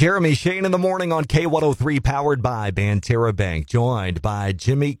Jeremy Shane in the morning on K103, powered by Banterra Bank, joined by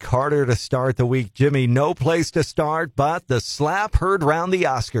Jimmy Carter to start the week. Jimmy, no place to start but the slap heard round the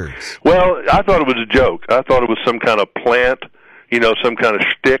Oscars. Well, I thought it was a joke. I thought it was some kind of plant, some kind of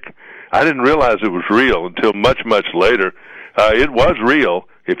shtick. I didn't realize it was real until much, much later. It was real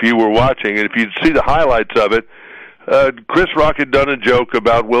if you were watching, and if you'd see the highlights of it, Chris Rock had done a joke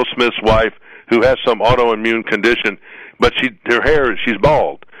about Will Smith's wife who has some autoimmune condition, but she's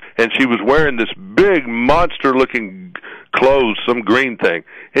bald. And she was wearing this big monster-looking clothes, some green thing.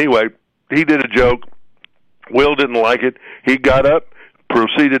 Anyway, he did a joke. Will didn't like it. He got up,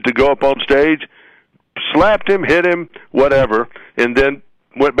 proceeded to go up on stage, slapped him, hit him, whatever, and then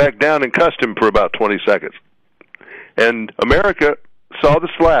went back down and cussed him for about 20 seconds. And America saw the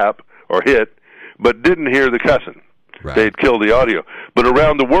slap, or hit, but didn't hear the cussing. Right. They'd killed the audio. But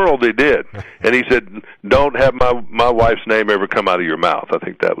around the world they did. And he said, don't have my wife's name ever come out of your mouth. I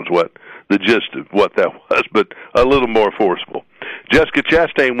think that was what the gist of what that was, but a little more forceful. Jessica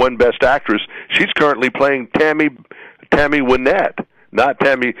Chastain won Best Actress. She's currently playing Tammy Wynette. Not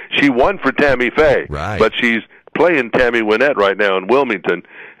Tammy. She won for Tammy Faye. Right. But she's playing Tammy Wynette right now in Wilmington.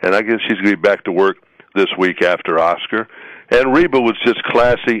 And I guess she's going to be back to work this week after Oscar. And Reba was just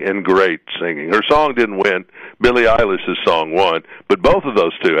classy and great singing. Her song didn't win. Billie Eilish's song won. But both of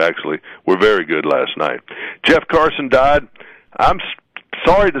those two, actually, were very good last night. Jeff Carson died. I'm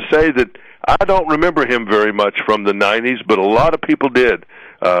sorry to say that I don't remember him very much from the 90s, but a lot of people did.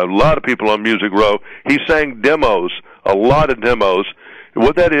 A lot of people on Music Row. He sang demos, a lot of demos.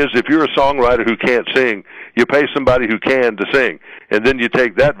 What that is, if you're a songwriter who can't sing, you pay somebody who can to sing. And then you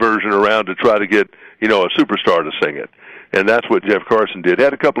take that version around to try to get, a superstar to sing it. And that's what Jeff Carson did.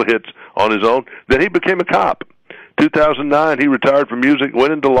 Had a couple of hits on his own. Then he became a cop. 2009, he retired from music,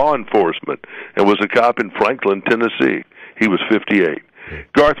 went into law enforcement, and was a cop in Franklin, Tennessee. He was 58.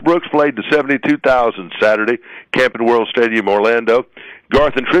 Garth Brooks played to 72,000 Saturday, Camping World Stadium, Orlando.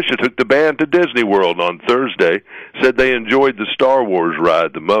 Garth and Tricia took the band to Disney World on Thursday, said they enjoyed the Star Wars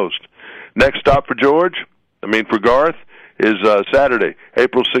ride the most. Next stop for Garth, is Saturday,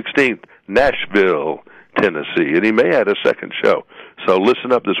 April 16th, Nashville, Tennessee, and he may add a second show. So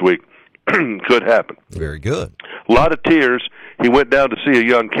listen up this week. Could happen. Very good. A lot of tears. He went down to see a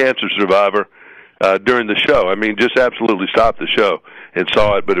young cancer survivor during the show. Just absolutely stopped the show and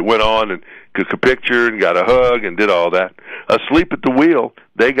saw it, but it went on and took a picture and got a hug and did all that. Asleep at the Wheel,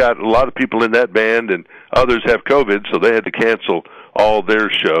 they got a lot of people in that band, and others have COVID, so they had to cancel all their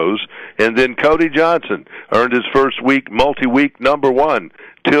shows. And then Cody Johnson earned his first multi-week #1,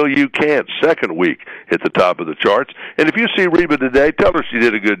 Till You Can't, second week at the top of the charts. And if you see Reba today, tell her she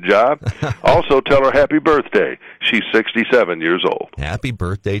did a good job. Also, tell her happy birthday. She's 67 years old. Happy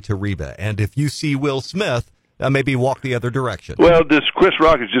birthday to Reba. And if you see Will Smith, maybe walk the other direction. Well, Chris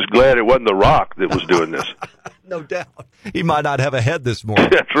Rock is just glad it wasn't The Rock that was doing this. No doubt. He might not have a head this morning.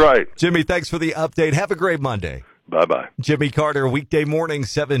 That's right. Jimmy, thanks for the update. Have a great Monday. Bye-bye. Jimmy Carter, weekday morning,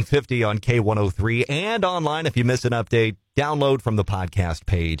 7:50 on K103. And online, if you miss an update, download from the podcast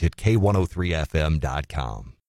page at K103FM.com.